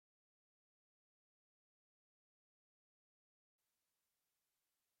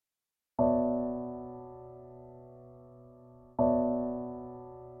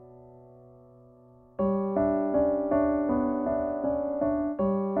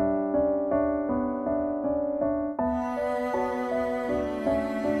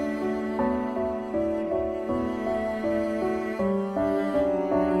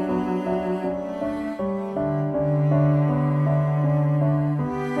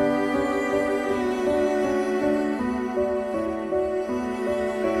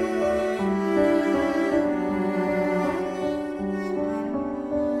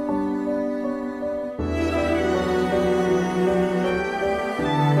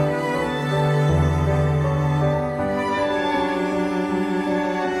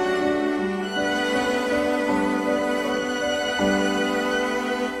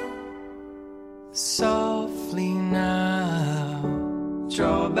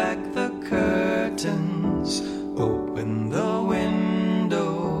back the curtains, open the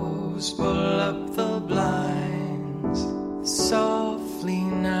windows, pull up the blinds softly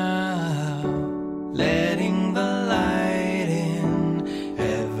now, letting the light in,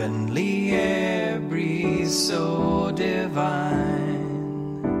 heavenly air breeze so divine.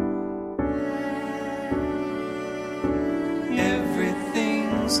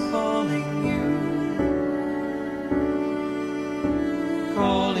 Everything's calling you,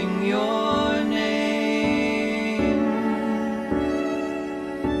 calling your name.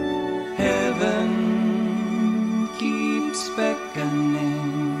 Heaven keeps beckoning.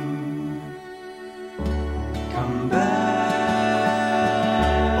 Come back,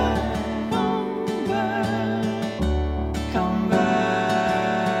 come back, come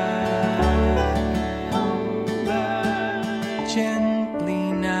back, come back. Gently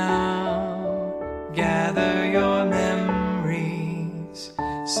now, gather your memories,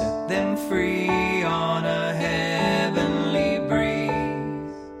 set them free on a heavenly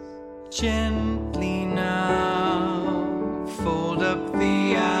breeze. Gently now, fold up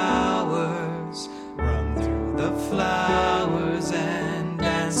the hours, run through the flowers and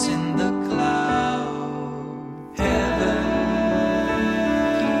dance in the cloud. Heaven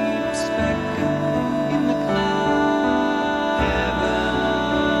keeps beckoning in the cloud. Heaven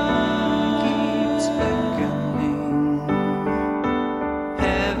keeps beckoning.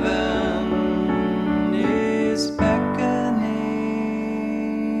 Heaven is beckoning.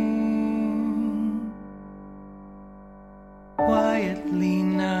 Quietly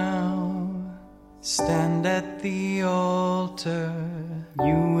now, stand at the altar.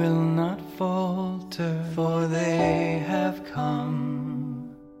 You will not falter, for they have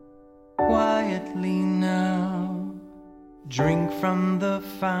come. Quietly now, drink from the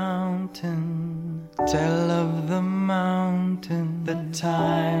fountain, tell of the mountain. The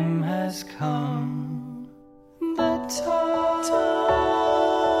time has come. The time.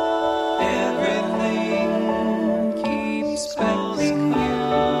 Everything keeps calling you.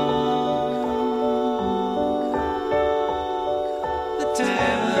 The time.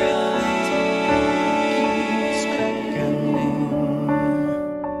 Everything keeps beckoning.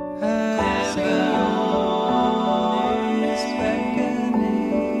 Heaven is beckoning.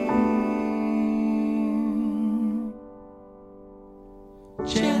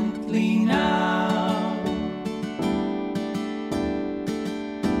 Gently now,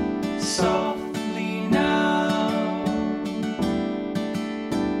 softly now,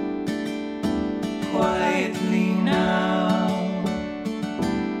 quietly now.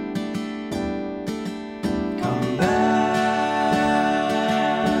 Come back,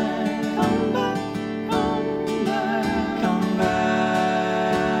 come back, come back, come back,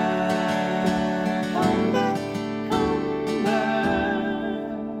 come back, come back.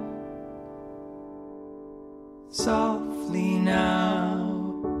 Softly now,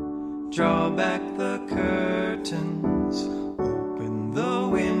 draw back the curtains, open the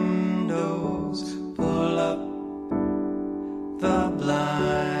windows, pull up the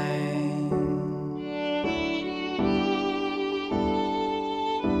blinds.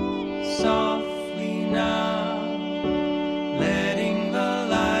 Softly now, letting the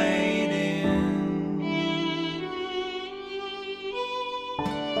light in.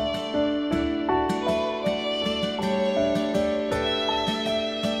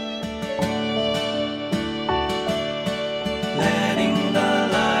 Letting the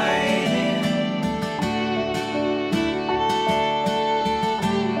light in.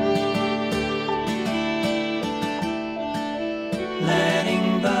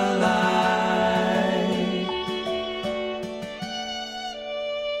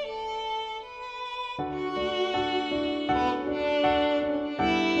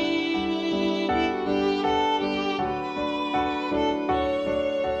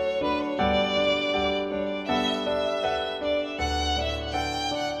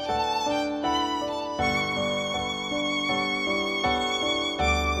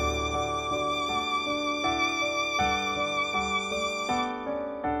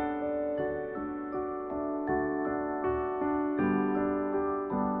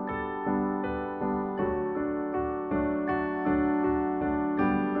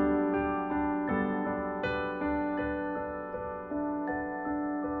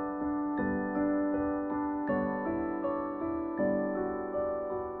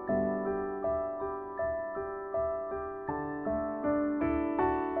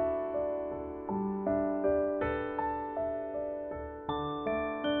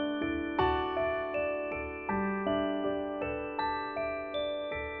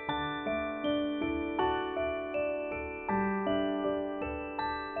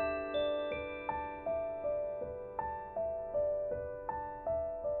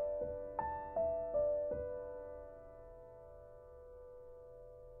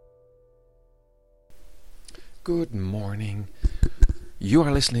 Good morning. You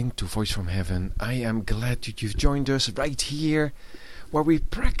are listening to Voice from Heaven. I am glad that you've joined us right here where we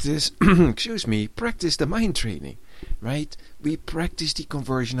practice, practice the mind training, right? We practice the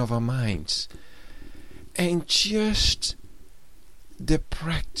conversion of our minds. And just the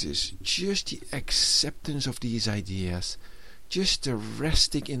practice, just the acceptance of these ideas, just the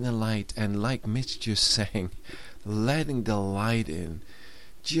resting in the light, and like Mitch just sang, letting the light in,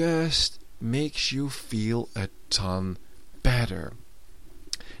 just makes you feel a ton better.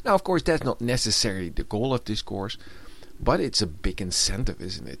 Now, of course, that's not necessarily the goal of this course, but it's a big incentive,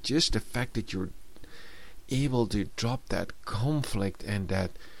 isn't it? Just the fact that you're able to drop that conflict and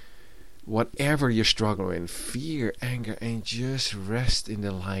that whatever you're struggling with, fear, anger, and just rest in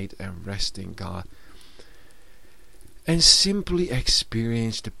the light and rest in God. And simply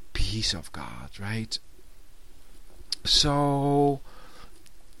experience the peace of God, right? So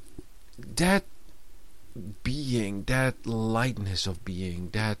that being, that lightness of being,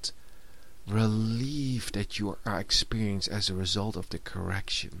 that relief that you are experiencing as a result of the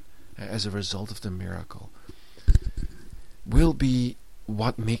correction, as a result of the miracle, will be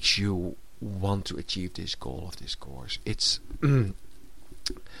what makes you want to achieve this goal of this course. It's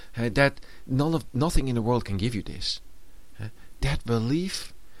that nothing in the world can give you this. That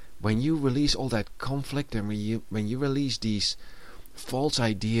relief, when you release all that conflict, and when you release these false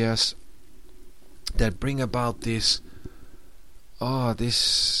ideas that bring about this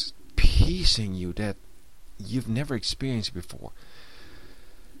peace in you that you've never experienced before.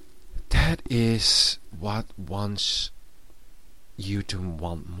 That is what wants you to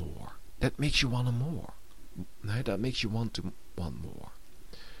want more. That makes you want more. Right? That makes you want to want more.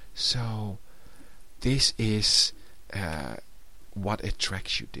 So this is what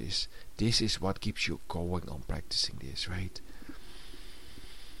attracts you. This is what keeps you going on practicing this, right?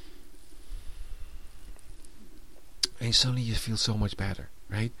 And suddenly you feel so much better,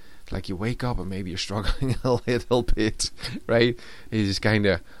 right? Like you wake up and maybe you're struggling a little bit, right? You just kind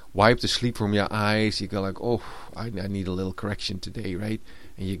of wipe the sleep from your eyes. You go like, oh, I need a little correction today, right?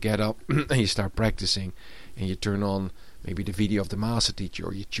 And you get up and you start practicing. And you turn on maybe the video of the master teacher,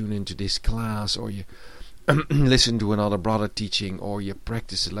 or you tune into this class, or you listen to another brother teaching, or you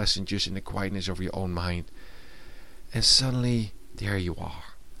practice a lesson just in the quietness of your own mind. And suddenly, there you are.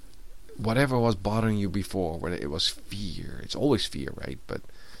 Whatever was bothering you before, whether it was fear, it's always fear, right? But,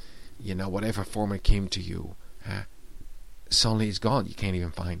 whatever form it came to you, suddenly it's gone. You can't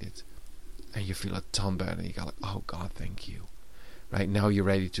even find it. And you feel a ton better. And you go like, oh God, thank you. Right? Now you're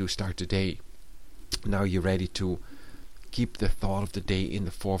ready to start the day. Now you're ready to keep the thought of the day in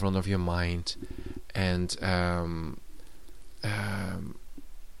the forefront of your mind. And,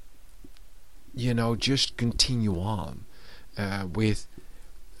 just continue on with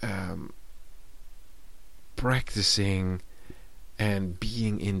practicing and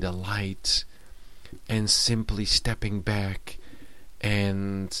being in the light, and simply stepping back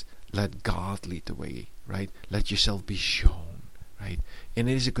and let God lead the way, right? Let yourself be shown, right? And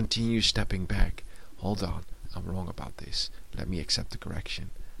it is a continuous stepping back. Hold on, I'm wrong about this. Let me accept the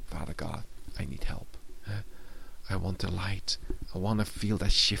correction. Father God, I need help. I want the light. I want to feel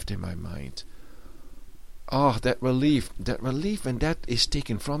that shift in my mind. Oh, that relief, when that is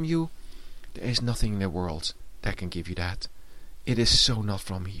taken from you, there is nothing in the world that can give you that. It is so not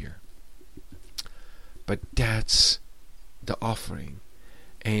from here. But that's the offering.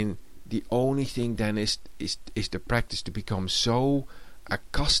 And the only thing then is the practice to become so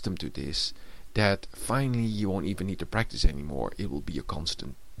accustomed to this that finally you won't even need to practice anymore. It will be a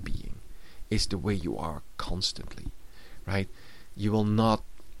constant being. It's the way you are constantly, right? You will not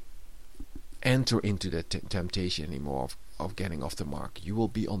enter into the temptation anymore of getting off the mark. You will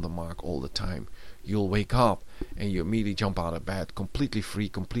be on the mark all the time. You'll wake up and you immediately jump out of bed, completely free,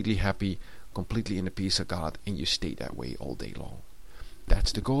 completely happy, completely in the peace of God, and you stay that way all day long.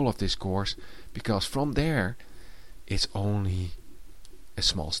 That's the goal of this course, because from there, it's only a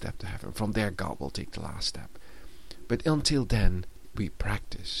small step to heaven. From there, God will take the last step. But until then, we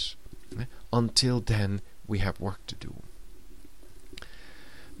practice. Until then, we have work to do.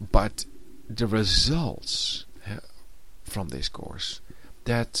 But the results from this course,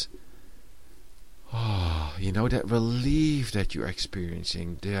 that that relief that you're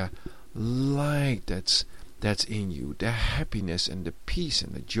experiencing, the light that's in you, the happiness and the peace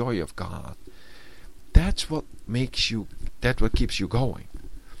and the joy of God, that's what keeps you going.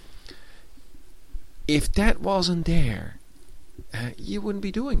 If that wasn't there, you wouldn't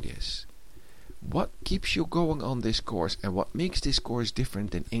be doing this. What keeps you going on this course, and what makes this course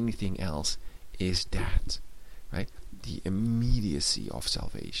different than anything else, is that, right? The immediacy of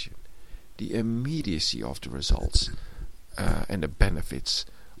salvation, the immediacy of the results and the benefits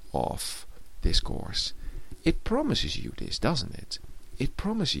of this course. It promises you this, doesn't it? It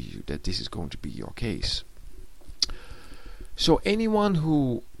promises you that this is going to be your case. So anyone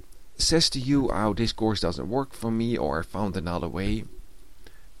who says to you, "Oh, this course doesn't work for me," or "I found another way,"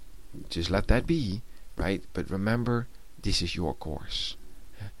 just let that be, right? But remember, this is your course.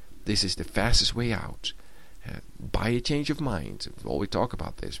 This is the fastest way out. By a change of mind. We always talk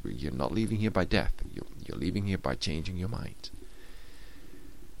about this. You're not leaving here by death. You're leaving here by changing your mind.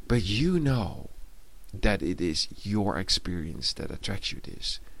 But you know that it is your experience that attracts you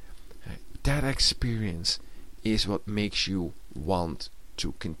this. That experience is what makes you want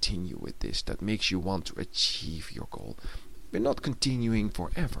to continue with this. That makes you want to achieve your goal. We're not continuing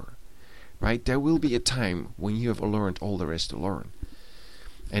forever. Right? There will be a time when you have learned all there is to learn.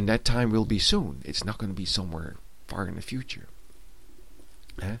 And that time will be soon. It's not going to be somewhere far in the future.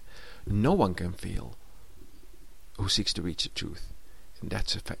 No one can fail who seeks to reach the truth. And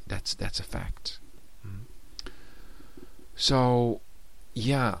that's a fact. So,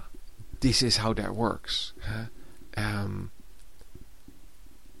 yeah, this is how that works.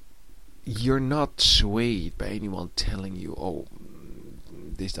 You're not swayed by anyone telling you, "Oh,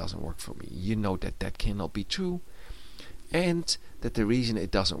 this doesn't work for me." You know that cannot be true. And that the reason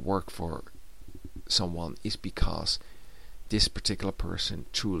it doesn't work for someone is because this particular person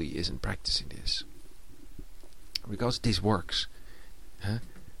truly isn't practicing this. Because this works.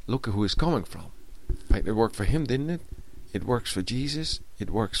 Look at who it's coming from. Right? It worked for him, didn't it? It works for Jesus. It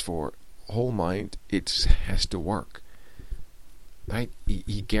works for whole mind. It has to work. Right?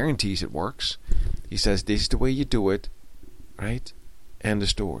 He guarantees it works. He says, "This is the way you do it." Right? End the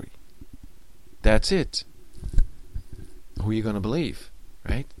story. That's it. Who are you going to believe?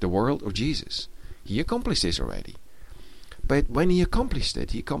 Right? The world or Jesus? He accomplished this already. But when he accomplished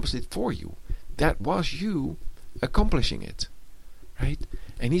it for you. That was you accomplishing it. Right?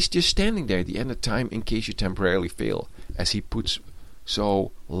 And he's just standing there at the end of time in case you temporarily fail, as he puts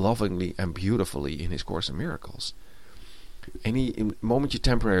so lovingly and beautifully in his Course in Miracles. And in the moment you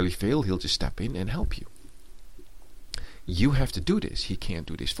temporarily fail, he'll just step in and help you. You have to do this. He can't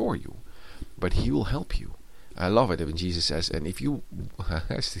do this for you. But he will help you. I love it when Jesus says, and if you want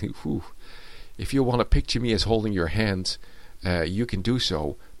to picture me as holding your hand, you can do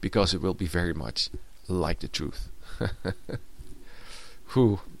so, because it will be very much like the truth.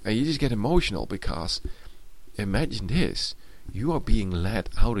 And you just get emotional, because imagine this. You are being led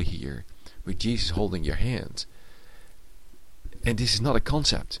out of here with Jesus holding your hand. And this is not a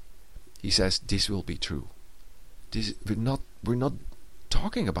concept. He says this will be true. We're not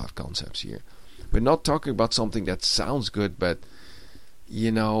talking about concepts here. We're not talking about something that sounds good but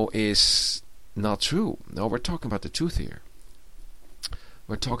is not true. No, we're talking about the truth here.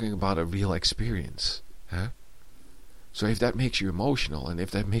 We're talking about a real experience. So if that makes you emotional, and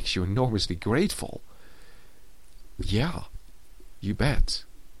if that makes you enormously grateful, yeah, you bet.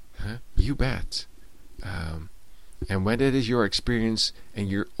 You bet. And when it is your experience and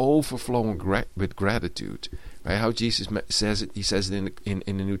you're overflowing with gratitude, right? How Jesus says it, he says it in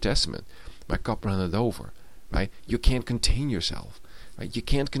the New Testament. My cup runneth over, right? You can't contain yourself, right? You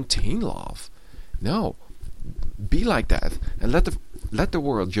can't contain love. No, be like that, and let the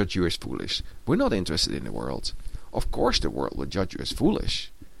world judge you as foolish. We're not interested in the world. Of course, the world will judge you as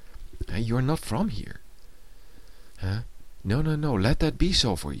foolish. You're not from here. No. Let that be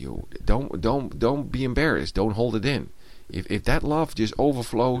so for you. Don't be embarrassed. Don't hold it in. If that love just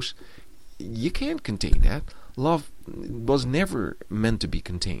overflows, you can't contain that. Love was never meant to be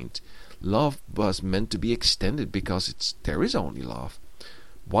contained. Love was meant to be extended, because there is only love.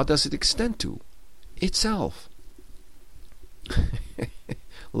 What does it extend to? Itself.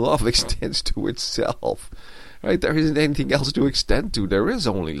 Love extends to itself. Right? There isn't anything else to extend to. There is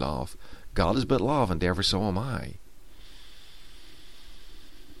only love. God is but love, and therefore so am I.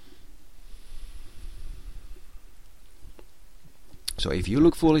 So if you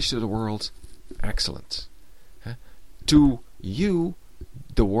look foolish to the world, excellent. To you,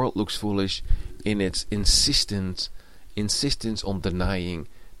 the world looks foolish in its insistence on denying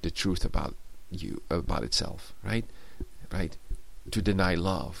the truth about you, about itself, right? To deny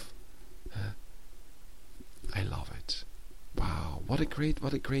love. I love it. Wow, what a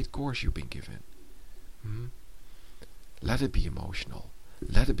great course you've been given. Let it be emotional.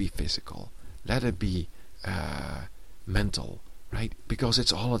 Let it be physical. Let it be mental, right? Because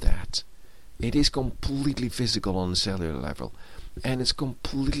it's all of that. It is completely physical on the cellular level, and it's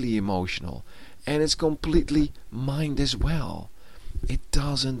completely emotional, and it's completely mind as well. It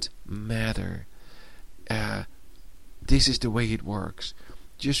doesn't matter. This is the way it works.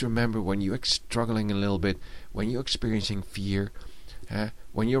 just remember when you're struggling a little bit, when you're experiencing fear,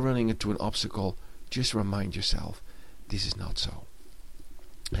 when you're running into an obstacle, just remind yourself, this is not so.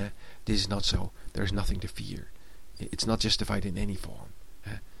 This is not so. There's nothing to fear. It's not justified in any form.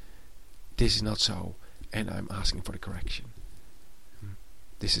 This is not so, and I'm asking for the correction.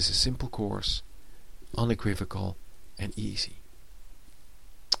 This is a simple course, unequivocal and easy.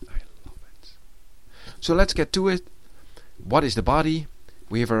 I love it. So let's get to it. What is the body?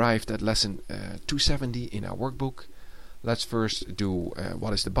 We have arrived at lesson 270 in our workbook. Let's first do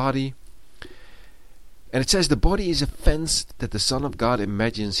what is the body. And it says the body is a fence that the Son of God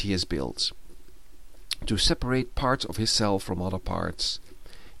imagines he has built to separate parts of his self from other parts.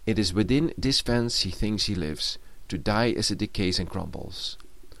 It is within this fence he thinks he lives, to die as it decays and crumbles.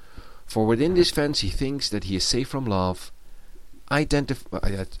 For within this fence he thinks that he is safe from love.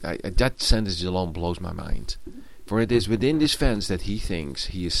 That sentence alone blows my mind. For it is within this fence that he thinks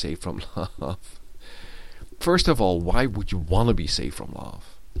he is safe from love. First of all, why would you want to be safe from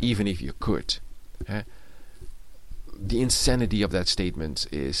love? Even if you could. The insanity of that statement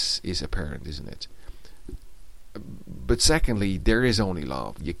is apparent, isn't it? But secondly, there is only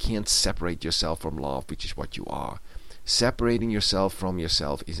love. You can't separate yourself from love, which is what you are. Separating yourself from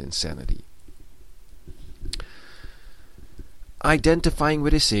yourself is insanity. Identifying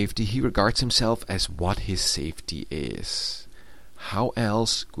with his safety, he regards himself as what his safety is. How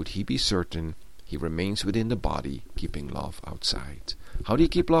else could he be certain he remains within the body, keeping love outside? How do you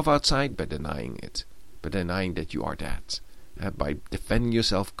keep love outside? By denying it. By denying that you are that. By defending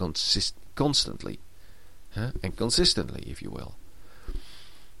yourself constantly. And consistently, if you will.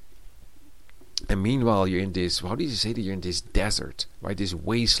 And meanwhile, you're in this, how did you say that you're in this desert, right? This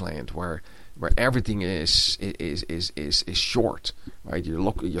wasteland where everything is short, right?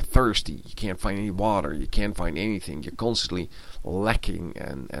 You're thirsty, you can't find any water, you can't find anything, you're constantly lacking,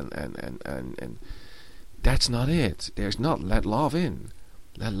 and that's not it. There's not, let love in,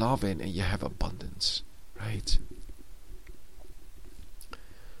 and you have abundance, right?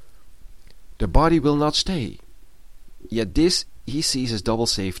 The body will not stay, yet this he sees as double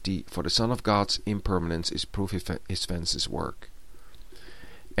safety, for the Son of God's impermanence is proof his fences work,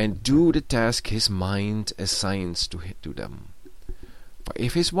 and do the task his mind assigns to them. For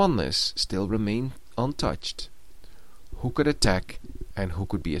if his oneness still remained untouched, who could attack and who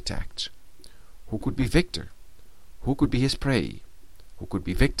could be attacked? Who could be victor? Who could be his prey? Who could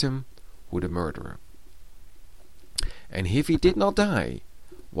be victim? Who the murderer? And if he did not die,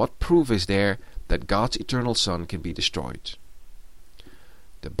 what proof is there that God's eternal Son can be destroyed?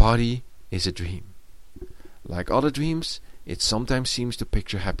 The body is a dream. Like other dreams, it sometimes seems to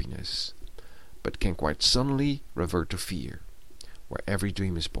picture happiness, but can quite suddenly revert to fear, where every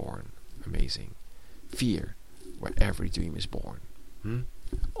dream is born. Amazing. Fear, where every dream is born.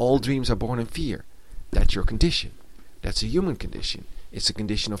 All dreams are born in fear. That's your condition. That's a human condition. It's a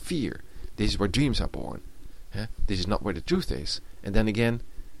condition of fear. This is where dreams are born. This is not where the truth is. And then again,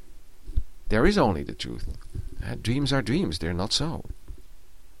 there is only the truth. Dreams are dreams. They're not so.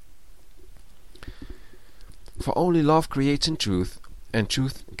 For only love creates in truth, and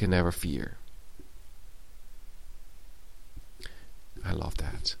truth can never fear. I love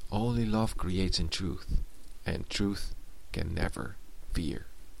that. Only love creates in truth, and truth can never fear.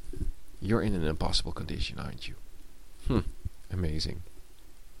 You're in an impossible condition, aren't you? Amazing.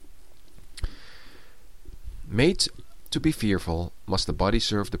 Made to be fearful, must the body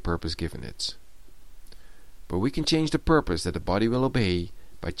serve the purpose given it. But we can change the purpose that the body will obey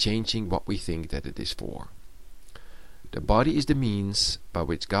by changing what we think that it is for. The body is the means by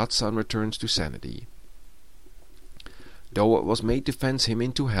which God's Son returns to sanity. Though it was made to fence him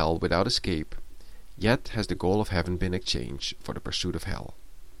into hell without escape, yet has the goal of heaven been exchanged for the pursuit of hell.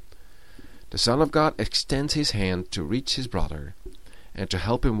 The Son of God extends his hand to reach his brother and to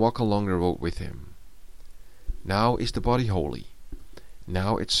help him walk along the road with him. Now is the body holy.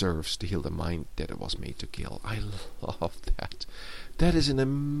 Now it serves to heal the mind that it was made to kill. I love that. That is an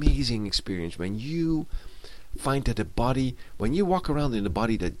amazing experience when you find that the body, when you walk around in a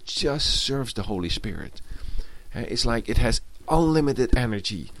body that just serves the Holy Spirit, it's like it has unlimited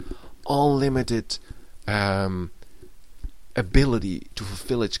energy, unlimited ability to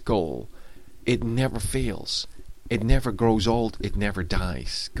fulfill its goal. It never fails. It never grows old. It never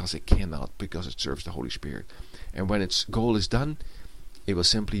dies, because it cannot, because it serves the Holy Spirit. And when its goal is done, it will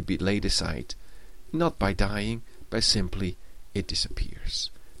simply be laid aside, not by dying, but simply it disappears,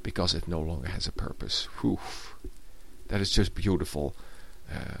 because it no longer has a purpose. Whew. That is just beautiful.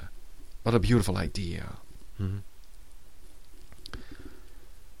 What a beautiful idea.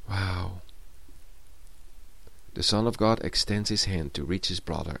 Wow. The Son of God extends his hand to reach his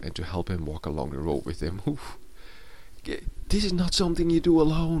brother and to help him walk along the road with him. Oof. This is not something you do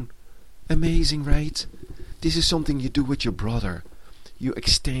alone. Amazing, right? This is something you do with your brother. You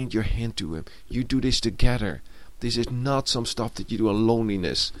extend your hand to him. You do this together. This is not some stuff that you do in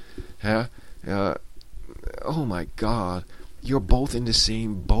loneliness. Huh? Oh my God. You're both in the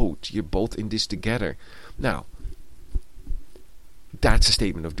same boat. You're both in this together. Now, that's a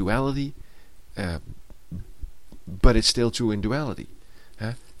statement of duality. But it's still true in duality.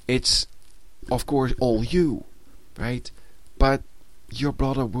 It's, of course, all you. Right? But your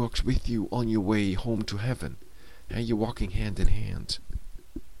brother works with you on your way home to heaven. And you're walking hand in hand.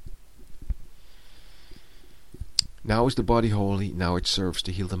 Now is the body holy, now it serves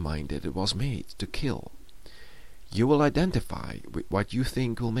to heal the mind that it was made to kill. You will identify with what you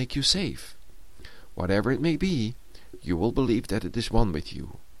think will make you safe. Whatever it may be, you will believe that it is one with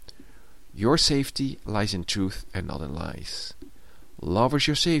you. Your safety lies in truth and not in lies. Love is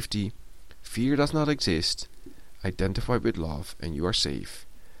your safety. Fear does not exist. Identify with love and you are safe.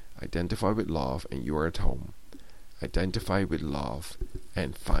 Identify with love and you are at home. Identify with love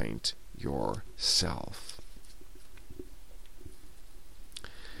and find yourself.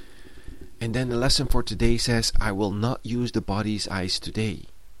 And then the lesson for today says, I will not use the body's eyes today.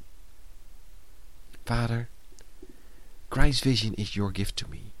 Father, Christ's vision is your gift to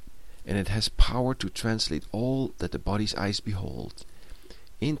me, and it has power to translate all that the body's eyes behold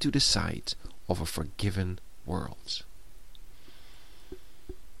into the sight of a forgiven world.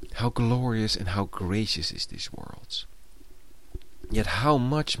 How glorious and how gracious is this world. Yet how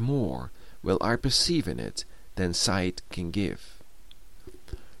much more will I perceive in it than sight can give.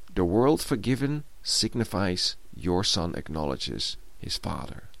 The world forgiven signifies your Son acknowledges his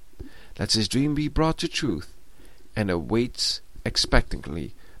Father. Lets his dream be brought to truth, and awaits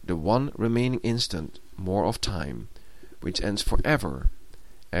expectantly the one remaining instant more of time, which ends forever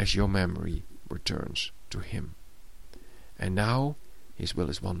as your memory returns to him. And now his will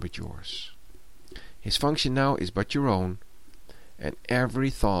is one with yours. His function now is but your own, and every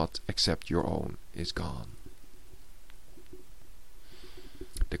thought except your own is gone.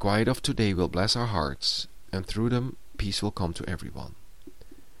 The quiet of today will bless our hearts, and through them peace will come to everyone.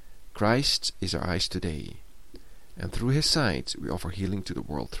 Christ is our eyes today, and through his sight we offer healing to the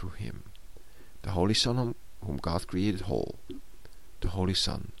world through him. The Holy Son whom God created whole, the Holy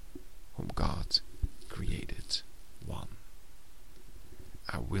Son whom God created one.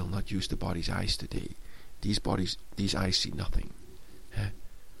 I will not use the body's eyes today. These eyes see nothing.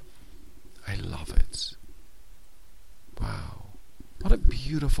 I love it. Wow. What a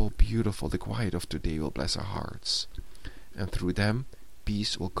beautiful, beautiful, the quiet of today will bless our hearts. And through them,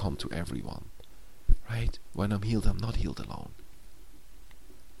 peace will come to everyone. Right? When I'm healed, I'm not healed alone.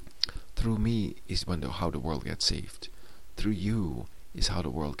 Through me is how the world gets saved. Through you is how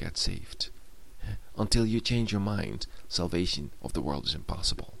the world gets saved. Until you change your mind, salvation of the world is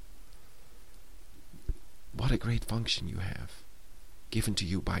impossible. What a great function you have, given to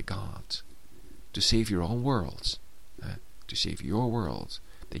you by God, to save your own world. To save your world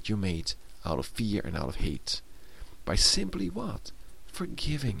that you made out of fear and out of hate. By simply what?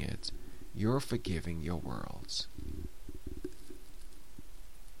 Forgiving it. You're forgiving your world.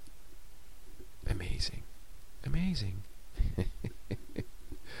 Amazing. Amazing.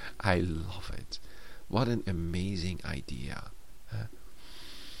 I love it. What an amazing idea.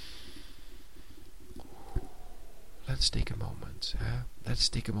 Let's take a moment. Let's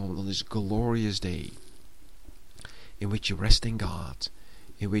take a moment on this glorious day in which you rest in God,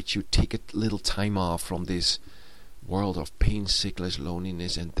 in which you take a little time off from this world of pain, sickness,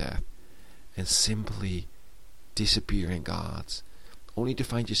 loneliness and death, and simply disappear in God, only to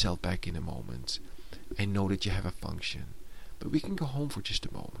find yourself back in a moment and know that you have a function. But we can go home for just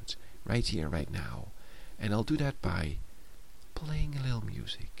a moment, right here, right now, and I'll do that by playing a little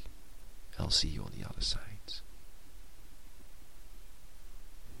music. I'll see you on the other side.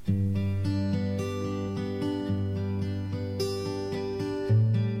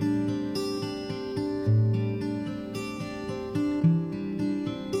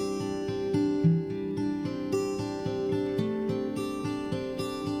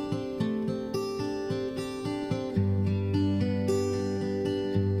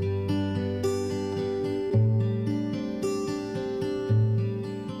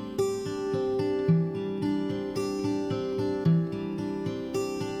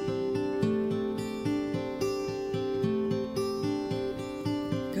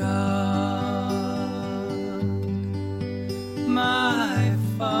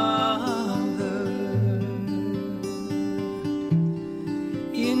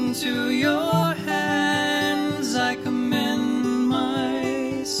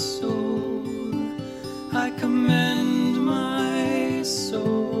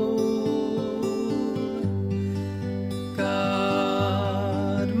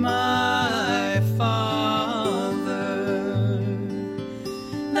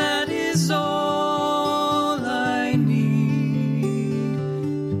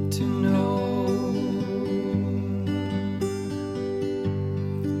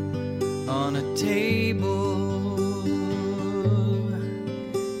 table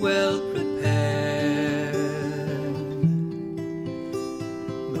well prepared,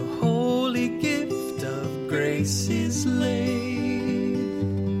 the holy gift of grace is laid,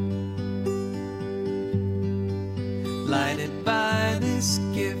 lighted by this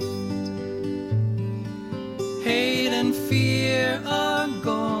gift. Hate and fear are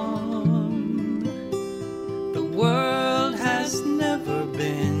gone. The world has never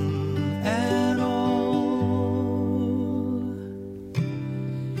been at all.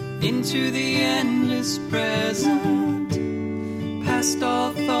 Into the endless present, past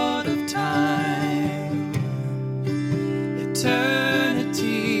all thought of time,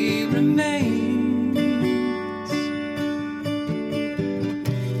 eternity remains.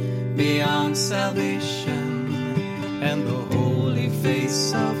 Beyond salvation and the holy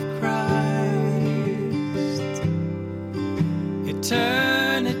face of Christ,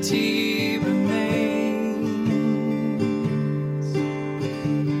 eternity remains.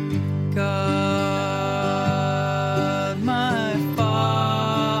 God, my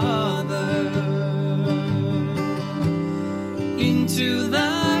Father, into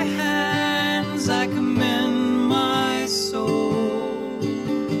thy hands I commend my soul.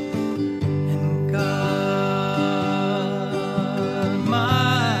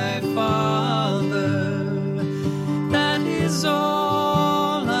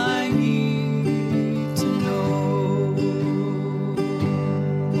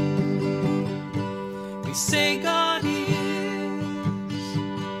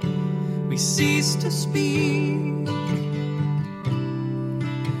 Cease to speak,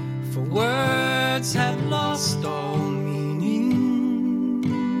 for words have lost all meaning.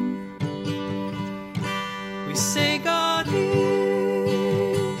 We say God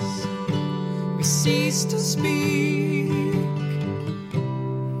is, we cease to speak.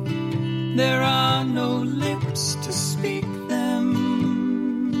 There are no lips to speak them.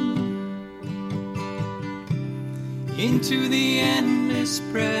 Into the endless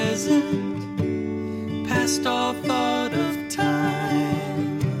present, past all thought of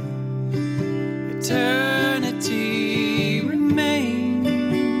time, eternity remains.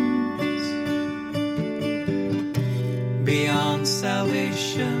 Beyond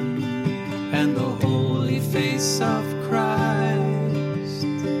salvation and the holy face of Christ,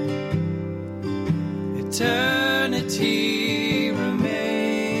 eternity remains.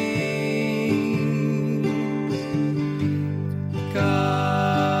 God,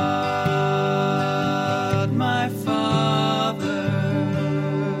 my Father,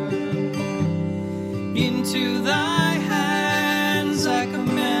 into thy hands I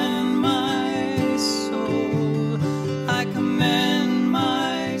commend my soul. I commend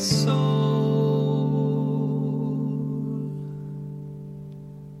my soul.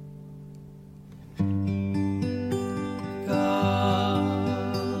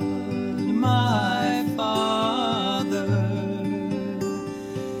 God, my Father,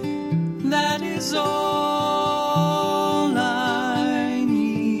 that is all I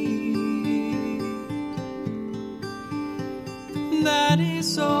need. That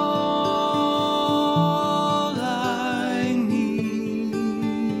is all I need.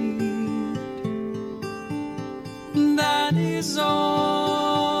 That is all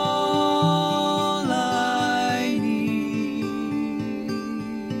I need.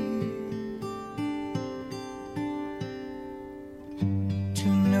 To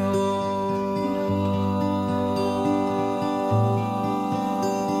know.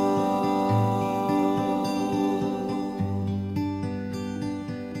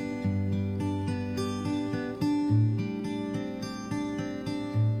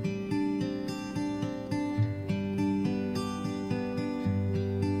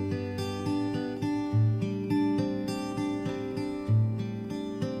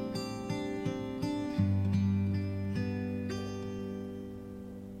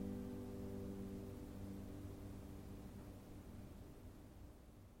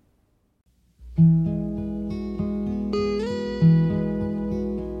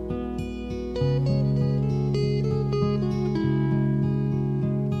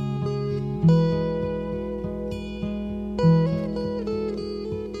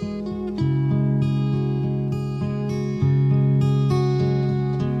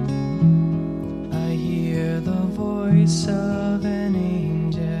 I hear the voice of an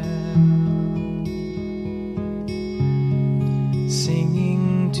angel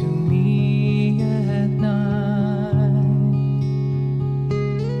singing to me at night.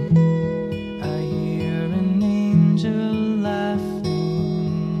 I hear an angel laughing,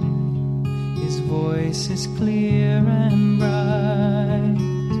 his voice is clear and bright.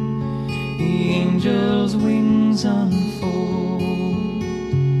 The wings unfold,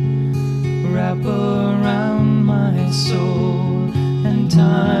 wrap around my soul, and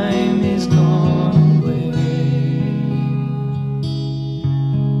time is gone away.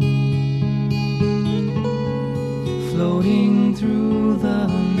 Floating through the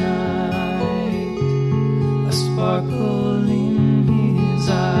night, a sparkle in his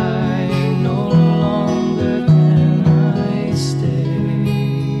eye, no longer can I stay.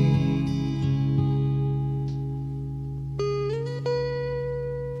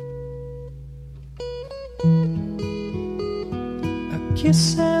 A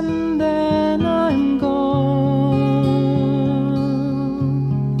kiss and then I'm gone.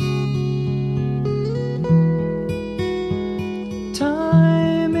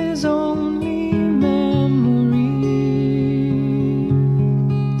 Time is only memory,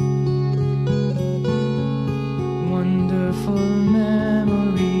 wonderful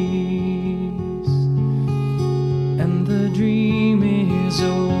memories, and the dream is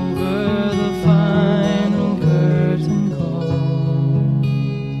over, the final curtain call.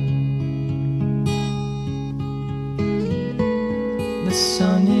 The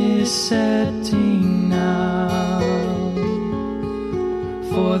sun is setting now,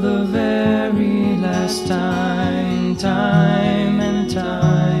 for the very last time, time and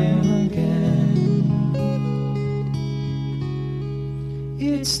time again.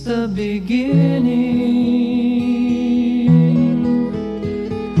 It's the beginning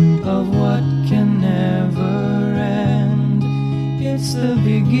of what can never end. It's the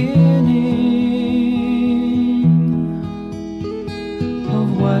beginning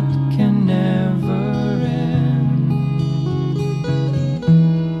of what can never end.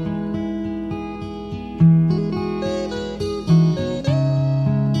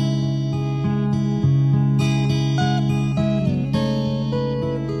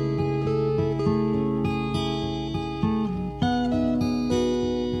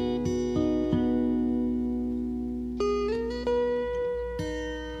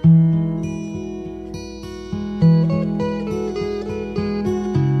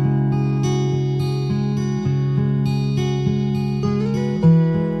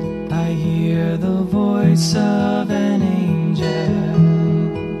 I hear the voice of an angel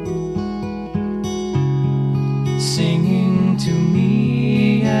singing to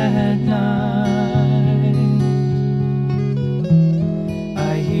me at night.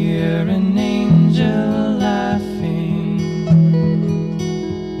 I hear an angel laughing.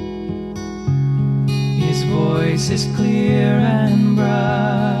 His voice is clear and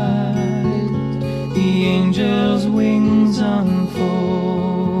bright. The angel's wings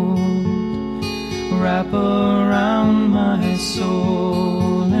unfold, wrap around my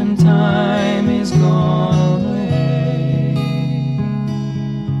soul, and time is gone away.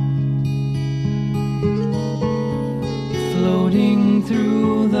 Floating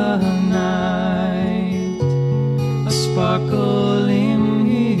through the night, a sparkle in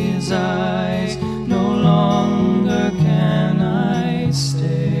his eyes, no longer can I stay.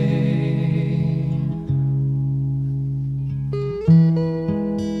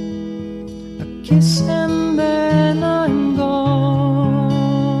 A kiss and then I'm gone.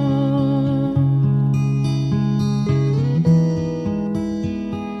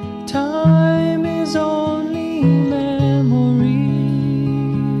 Time is only memory,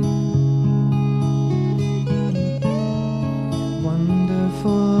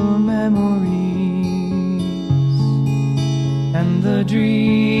 wonderful memories, and the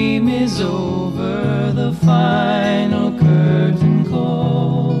dream is over, the final curtain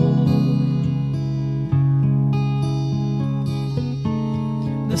call.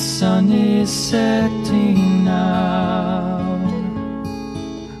 The sun is setting now,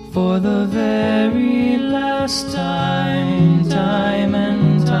 for the very last time, time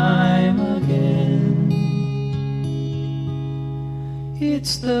and time again.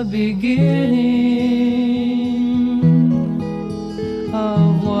 It's the beginning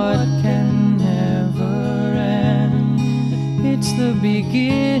of what can never end. It's the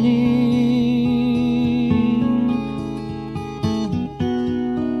beginning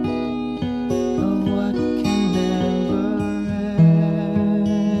of what can never end.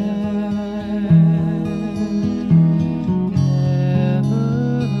 Never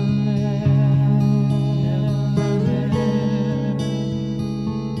end.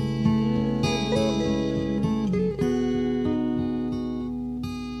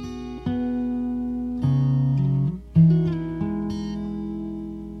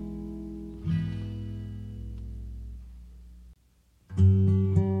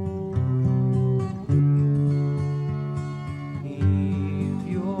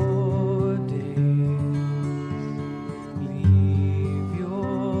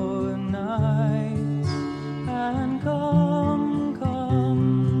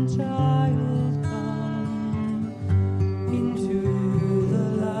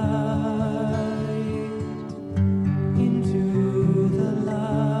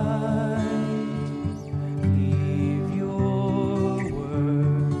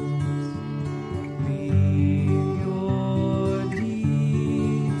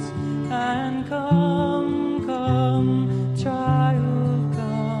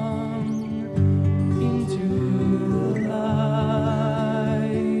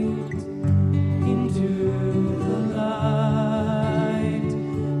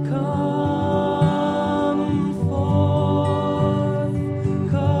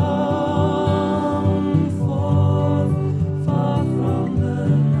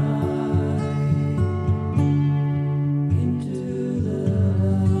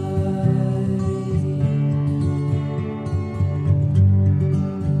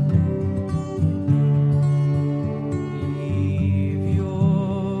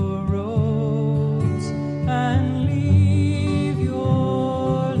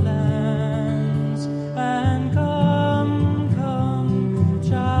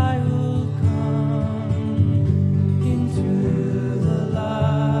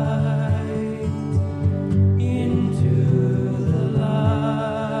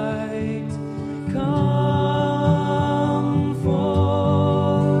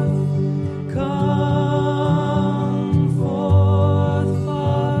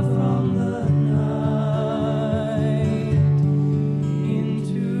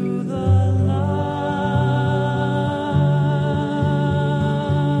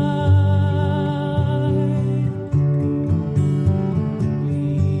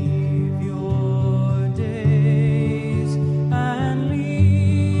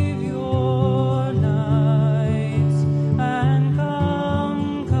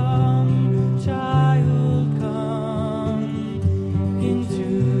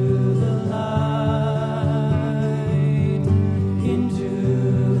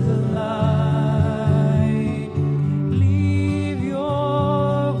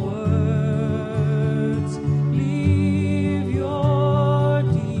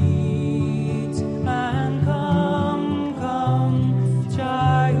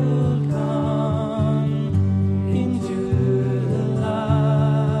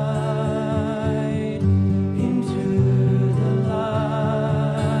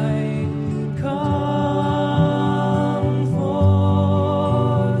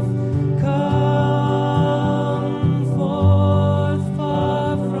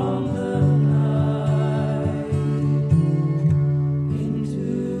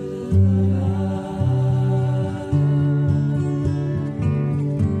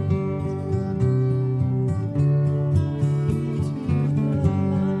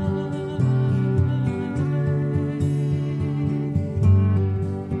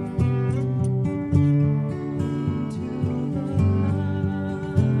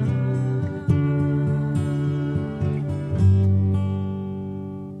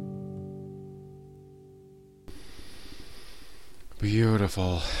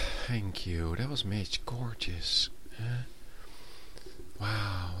 Well, thank you. That was Mitch. Gorgeous. Huh?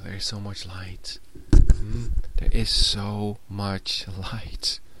 Wow, there is so much light. There is so much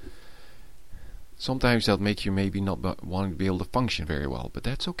light. Sometimes that'll make you maybe not wanting to be able to function very well, but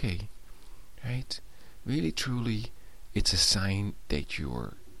that's okay. Right? Really, truly, it's a sign that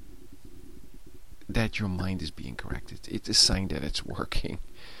your mind is being corrected. It's a sign that it's working.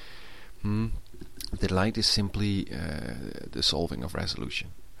 The light is simply the solving of resolution,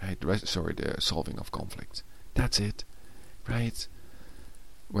 right? The solving of conflict. That's it, right?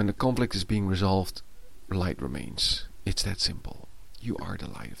 When the conflict is being resolved, light remains. It's that simple. You are the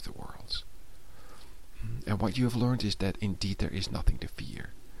light of the world. And what you have learned is that indeed there is nothing to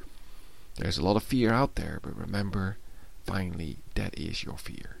fear. There's a lot of fear out there, but remember, finally, that is your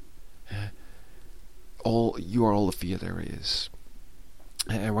fear. You are all the fear there is.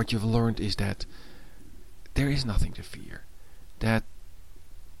 And what you've learned is that there is nothing to fear. That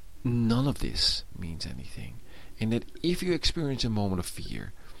none of this means anything. And that if you experience a moment of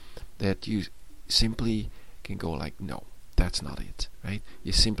fear, that you simply can go like, no, that's not it, right?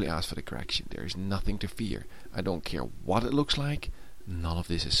 You simply ask for the correction. There is nothing to fear. I don't care what it looks like. None of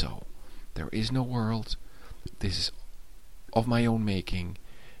this is so. There is no world. This is of my own making.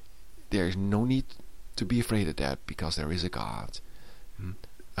 There is no need to be afraid of that because there is a God.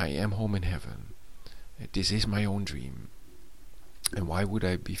 I am home in heaven. This is my own dream. And why would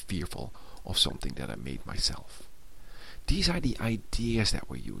I be fearful of something that I made myself? These are the ideas that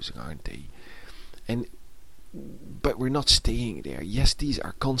we're using, aren't they? But we're not staying there. Yes, these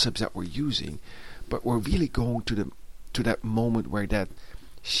are concepts that we're using, but we're really going to that moment where that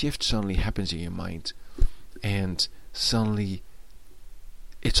shift suddenly happens in your mind, and suddenly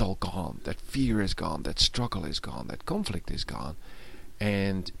it's all gone. That fear is gone, that struggle is gone, that conflict is gone,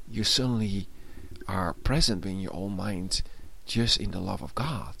 and you suddenly are present in your own mind just in the love of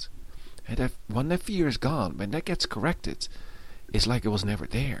God. And when that fear is gone, when that gets corrected, it's like it was never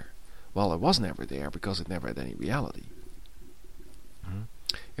there. Well, it was never there because it never had any reality.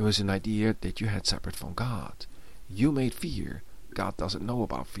 It was an idea that you had separate from God. You made fear. God doesn't know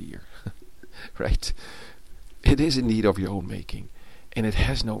about fear. Right? It is indeed of your own making. And it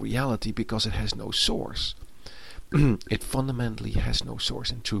has no reality because it has no source. It fundamentally has no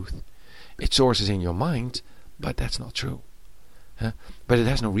source in truth. Its source is in your mind, but that's not true. But it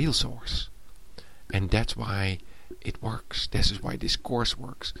has no real source. And that's why it works. This is why this course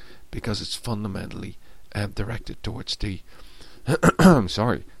works. Because it's fundamentally directed towards the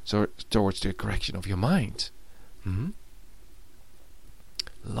towards the correction of your mind.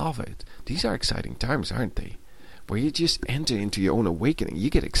 Love it. These are exciting times, aren't they? Where you just enter into your own awakening. You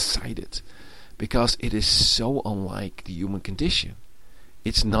get excited because it is so unlike the human condition.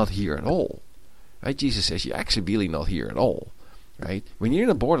 It's not here at all. Right? Jesus says you're actually really not here at all. Right? When you're in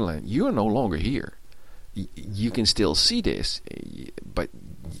the borderland, you are no longer here. You can still see this, but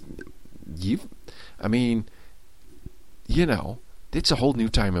it's a whole new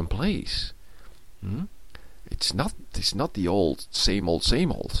time and place. It's not the old, same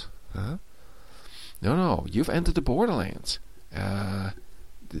old. Huh? No, you've entered the borderlands. And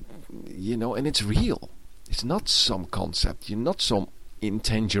it's real. It's not some concept. You're not some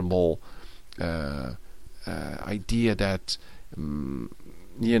intangible idea that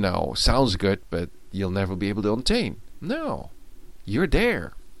sounds good, but you'll never be able to attain. No, you're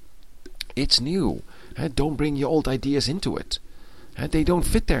there. It's new. Don't bring your old ideas into it. They don't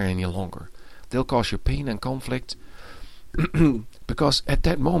fit there any longer. They'll cause you pain and conflict. Because at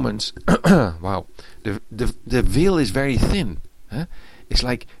that moment, wow, the veil is very thin. It's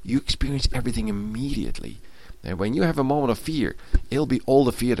like you experience everything immediately. And when you have a moment of fear, it'll be all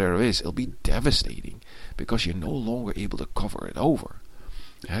the fear there is. It'll be devastating because you're no longer able to cover it over.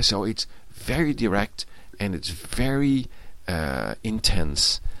 So it's very direct and it's very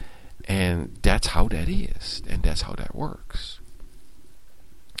intense. And that's how that is. And that's how that works.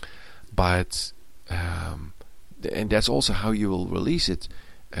 But and that's also how you will release it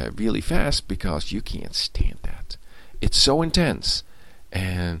really fast because you can't stand that. It's so intense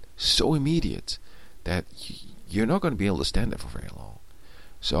and so immediate that you're not going to be able to stand it for very long.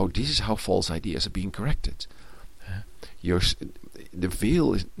 So this is how false ideas are being corrected. The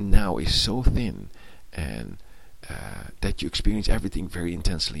veil now is so thin and that you experience everything very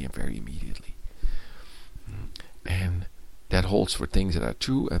intensely and very immediately. And that holds for things that are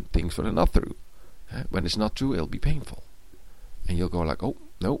true and things that are not true. When it's not true, it'll be painful. And you'll go like, oh,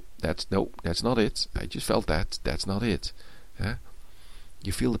 no, that's not it. I just felt that. That's not it.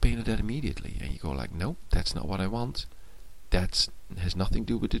 You feel the pain of that immediately. And you go like, no, that's not what I want. That has nothing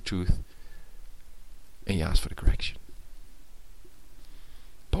to do with the truth. And you ask for the correction.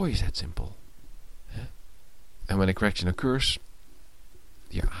 Boy, is that simple. Yeah? And when a correction occurs,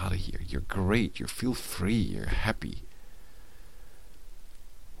 you're out of here. You're great. You feel free. You're happy.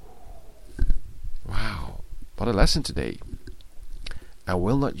 Wow. What a lesson today. I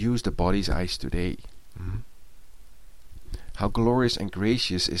will not use the body's eyes today. How glorious and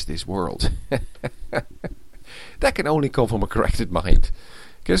gracious is this world. That can only come from a corrected mind.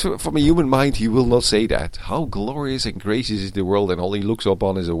 Because from a human mind, he will not say that. How glorious and gracious is the world, and all he looks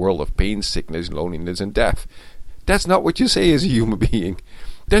upon is a world of pain, sickness, loneliness, and death. That's not what you say as a human being.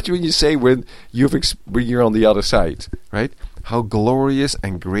 That's what you say when you're on the other side, right? How glorious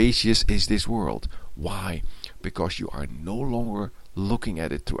and gracious is this world. Why? Because you are no longer looking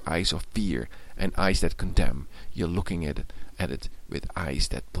at it through eyes of fear and eyes that condemn. You're looking at it with eyes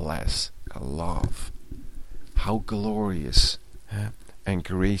that bless and love. How glorious and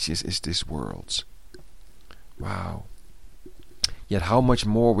gracious is this world. Wow. Yet how much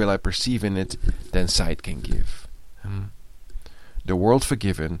more will I perceive in it than sight can give? The world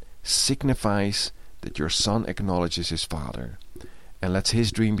forgiven signifies that your son acknowledges his father and lets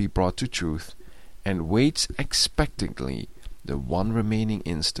his dream be brought to truth and waits expectantly the one remaining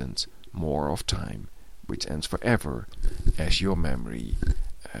instant more of time, which ends forever as your memory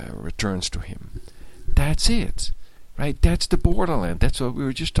returns to him. That's it, right? That's the borderland. That's what we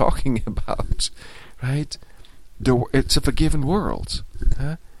were just talking about, right? It's a forgiven world.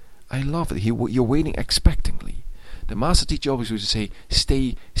 I love it. You're waiting expectantly. The master teacher always used to say,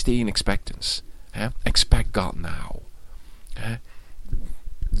 stay in expectance. Expect God now.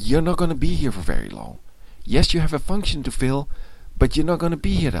 You're not going to be here for very long. Yes, you have a function to fill, but you're not going to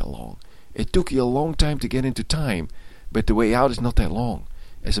be here that long. It took you a long time to get into time, but the way out is not that long.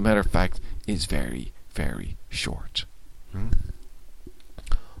 As a matter of fact, it's very, very short.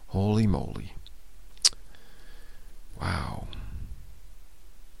 Holy moly. Wow.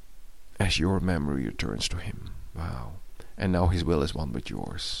 As your memory returns to him. Wow. And now his will is one with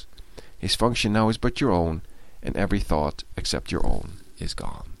yours. His function now is but your own, and every thought except your own is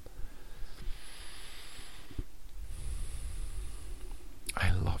gone.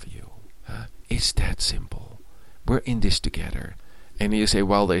 I love you. It's that simple. We're in this together. And you say,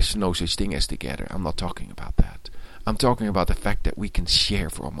 well, there's no such thing as together. I'm not talking about that. I'm talking about the fact that we can share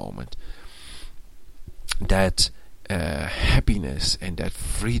for a moment. That happiness and that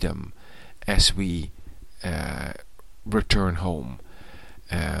freedom as we return home.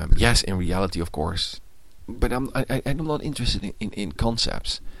 Yes, in reality, of course. But I'm not interested in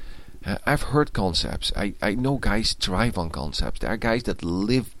concepts. I've heard concepts. I know guys thrive on concepts. There are guys that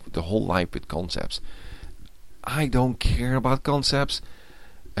live the whole life with concepts. I don't care about concepts.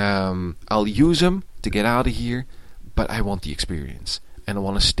 I'll use them to get out of here, but I want the experience. And I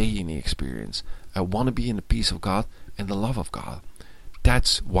want to stay in the experience. I want to be in the peace of God and the love of God.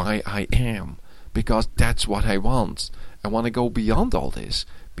 That's why I am. Because that's what I want. I want to go beyond all this.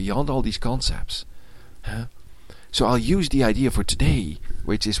 Beyond all these concepts. So I'll use the idea for today,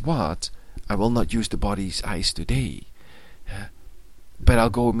 which is what? I will not use the body's eyes today. But I'll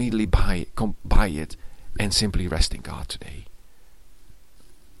go immediately by it and simply rest in God today.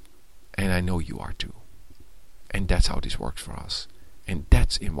 And I know you are too. And that's how this works for us. And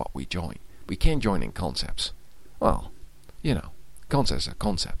that's in what we join. We can't join in concepts. Well, concepts are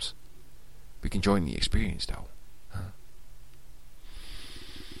concepts. We can join the experience though.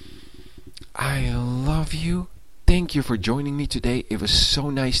 I love you. Thank you for joining me today. It was so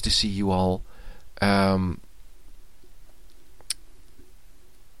nice to see you all.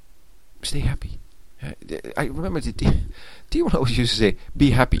 Stay happy. I remember Dion always used to say,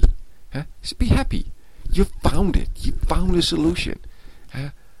 be happy. Be happy. You found it. You found a solution.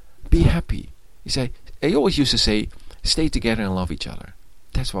 Be happy. He always used to say, stay together and love each other.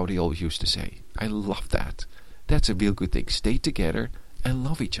 That's what he always used to say. I love that. That's a real good thing. Stay together and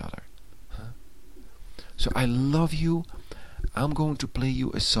love each other. So I love you. I'm going to play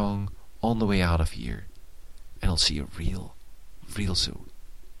you a song on the way out of here. And I'll see you real soon.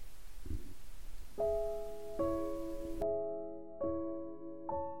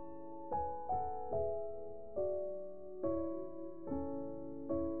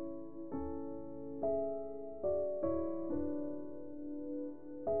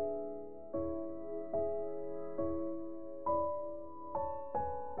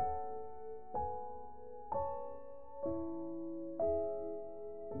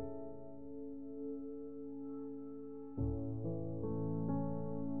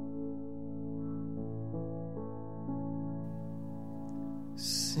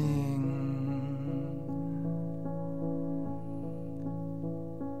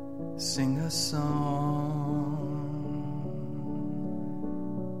 Sing a song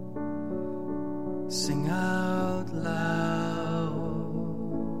Sing out loud,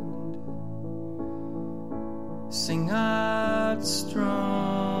 sing out strong,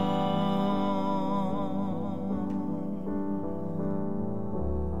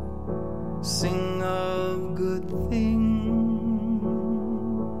 sing of good things,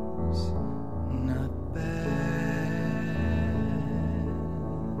 not bad.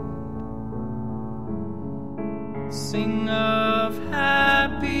 Sing of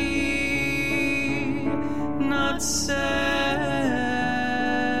happy, not sad.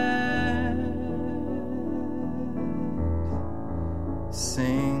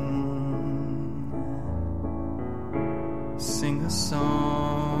 Sing a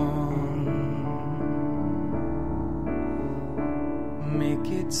song.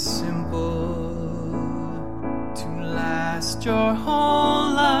 Make it simple to last your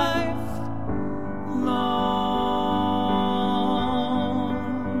whole life long.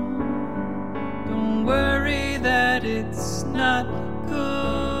 Don't worry that it's not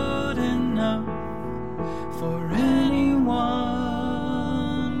good enough for anyone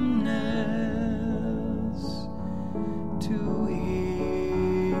else to hear.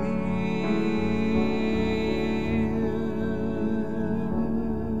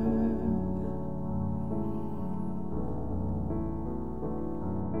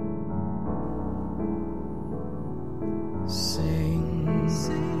 Sing,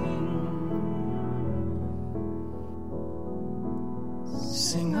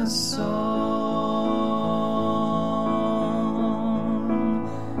 sing a song.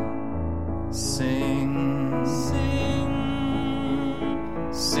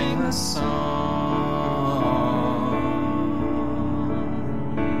 Sing a song.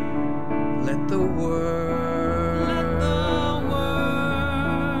 Let the world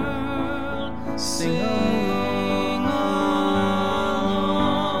sing along.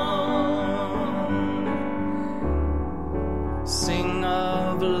 Sing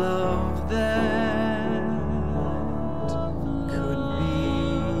of love that could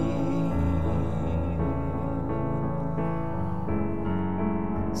be.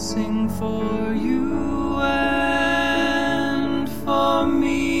 Sing for you and for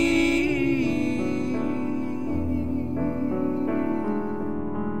me.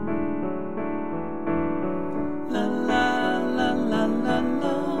 La la la la la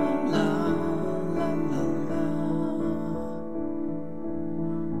la la la la la.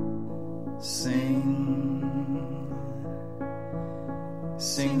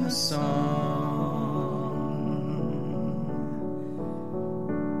 Sing a song.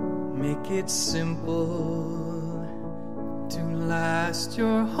 Make it simple to last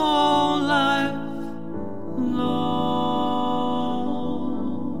your whole life long.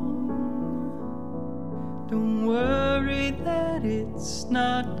 Don't worry that it's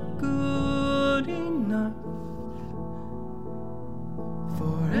not good enough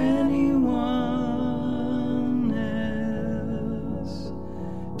for anyone else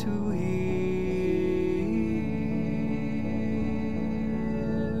to hear.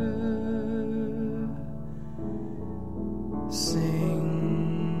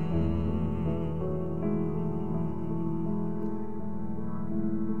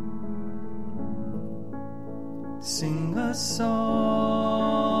 Sing a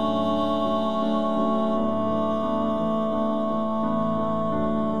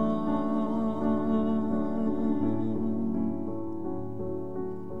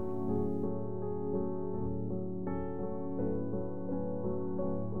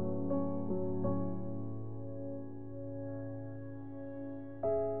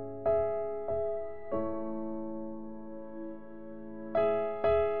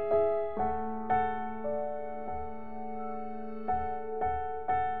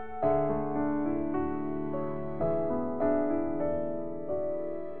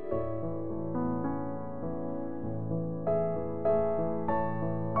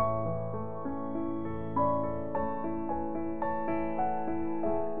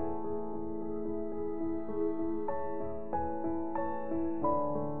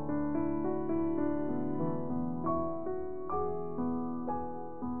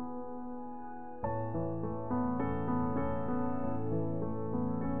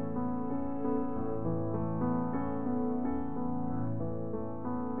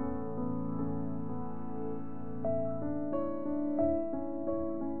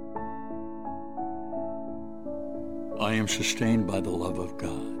I am sustained by the love of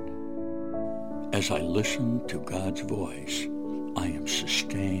God. As I listen to God's voice, I am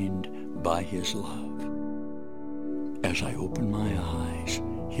sustained by His love. As I open my eyes,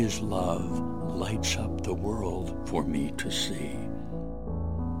 His love lights up the world for me to see.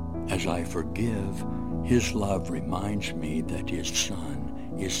 As I forgive, His love reminds me that His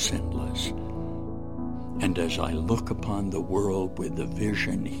Son is sinless. And as I look upon the world with the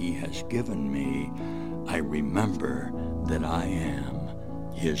vision He has given me, I remember that I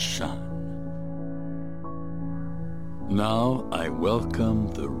am His Son. Now I welcome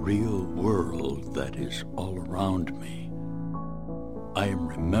the real world that is all around me. I am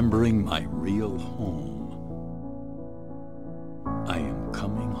remembering my real home. I am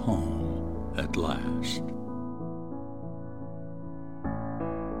coming home at last.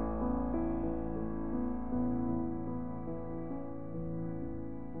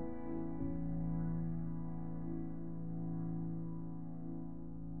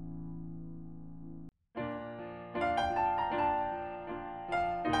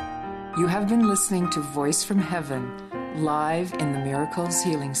 You have been listening to Voice from Heaven, live in the Miracles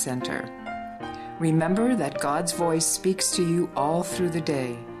Healing Center. Remember that God's voice speaks to you all through the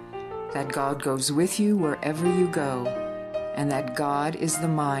day, that God goes with you wherever you go, and that God is the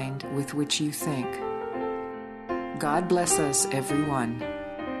mind with which you think. God bless us, everyone.